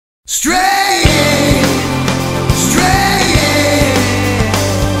Straying, straying.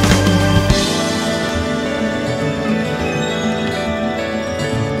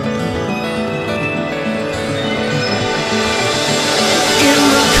 In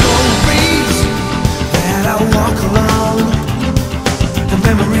the cold breeze that I walk along, the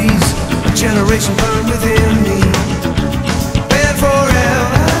memories of generation burn within me. Been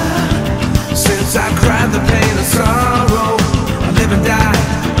forever since I cried the pain and sorrow. I live and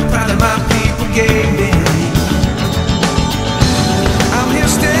die proud of my people.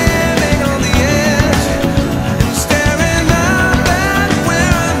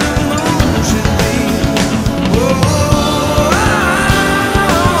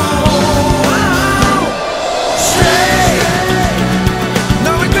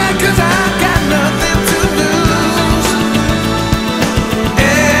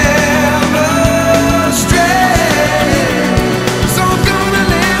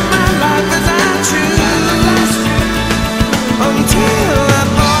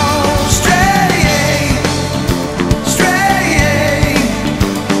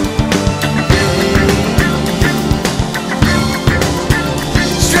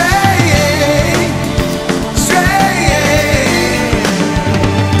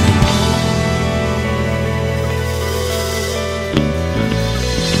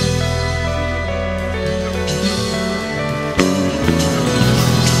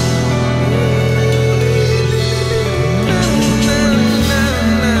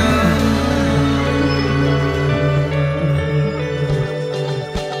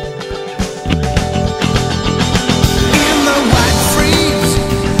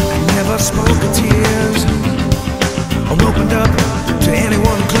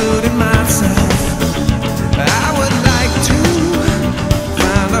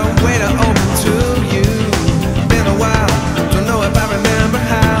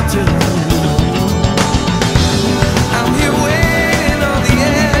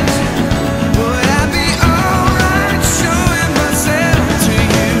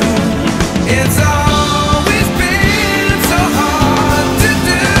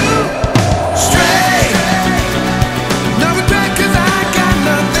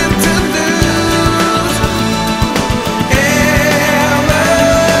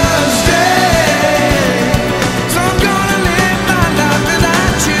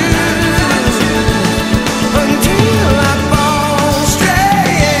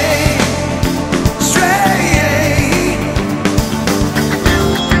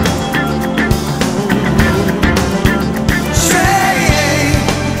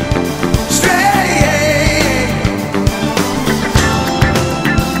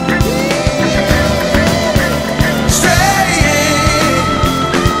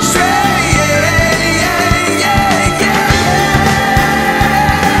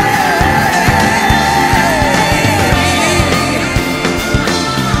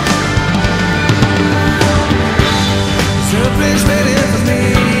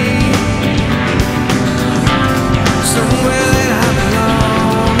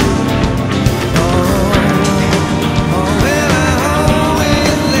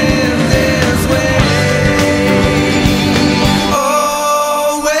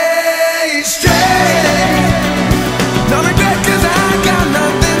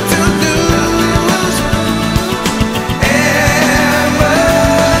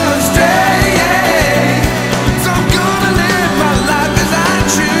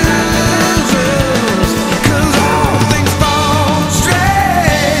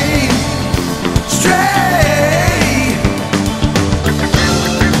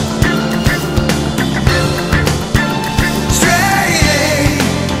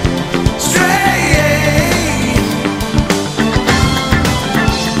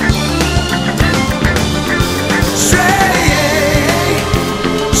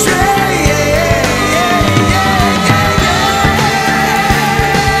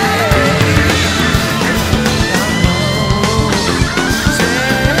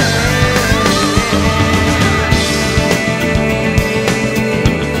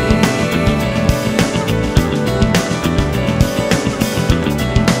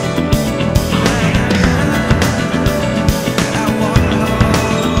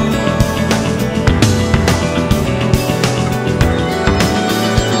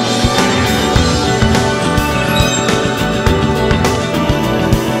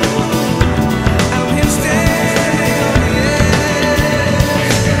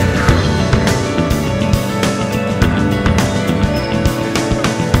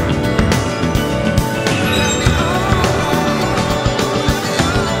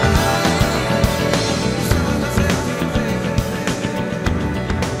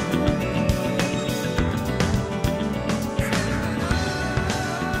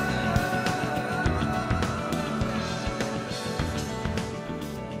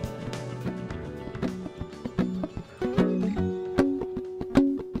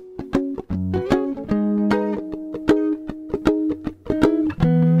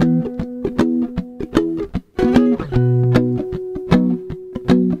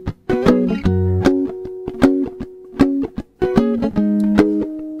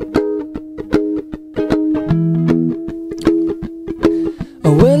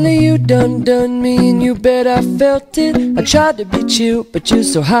 undone me and you bet I felt it. I tried to be chill, but you're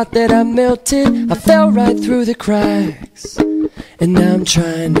so hot that I melted. I fell right through the cracks, and now I'm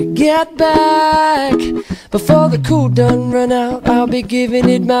trying to get back. Before the cool done run out, I'll be giving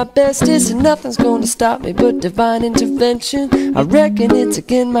it my bestest, and nothing's gonna stop me but divine intervention. I reckon it's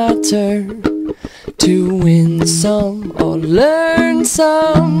again my turn to win some or learn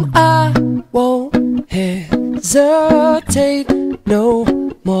some. I won't hesitate no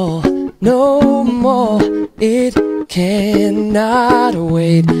more, no more. It cannot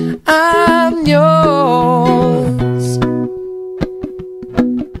wait. I'm yours.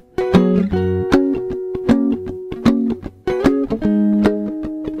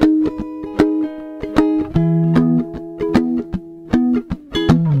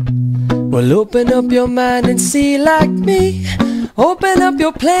 Well, open up your mind and see like me. Open up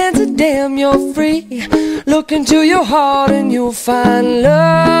your plans and damn, you're free. Look into your heart and you'll find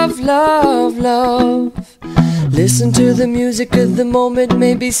love, love, love. Listen to the music of the moment,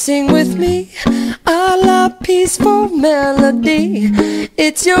 maybe sing with me. A la peaceful melody.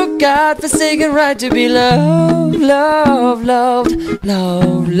 It's your God-forsaken right to be loved, loved, loved,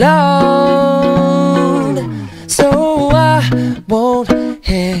 loved, loved. So I won't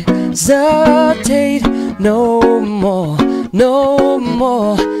hesitate no more, no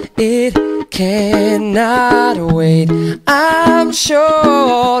more. It cannot wait. I'm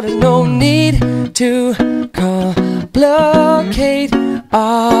sure there's no need to complicate.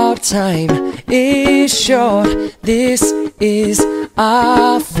 Our time is short. This is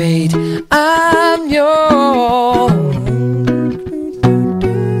our fate. I'm yours.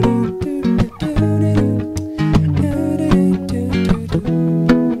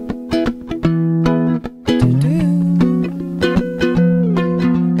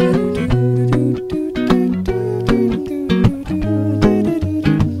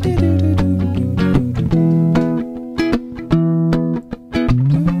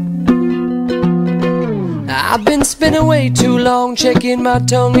 I've been spinning way too long, checking my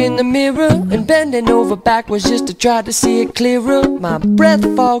tongue in the mirror and bending over backwards just to try to see it clearer. My breath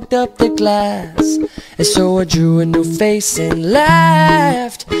fogged up the glass, and so I drew a new face and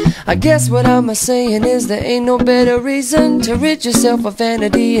laughed. I guess what I'm saying is there ain't no better reason to rid yourself of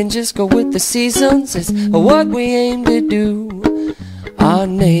vanity and just go with the seasons. It's what we aim to do. Our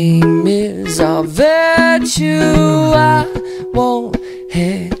name is our virtue. I won't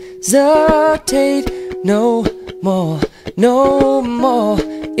hesitate no more, no more.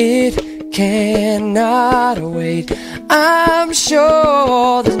 It cannot wait. I'm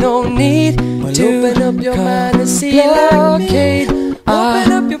sure there's no need to open up your mind and see like me.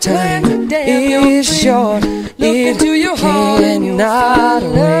 Open up your plans and damn, is short. Look into your heart and you'll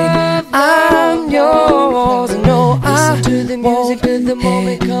find love. I'm yours. No, I to the music of the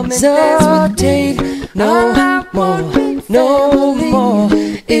moment. Come and dance with me. No more, no more.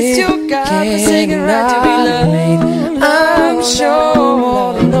 It's your God-forsaken right to be loved. I'm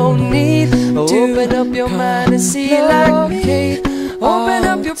sure there's no need to open up your mind and see like me. Open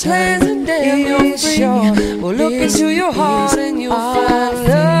up your plans and damn, you're free. Well, look into your heart and you'll find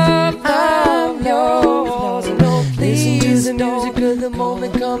love. I'm yours. Listen to the music of the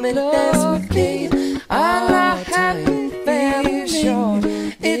moment. Come and dance with me. I'm not happy family.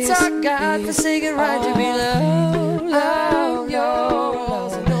 It's our God-forsaken right to be loved. I'm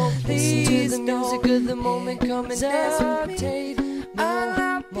yours. Listen to the music of the moment. Come and dance with me. I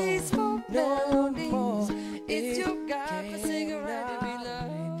love peaceful melodies. It's your God-forsaken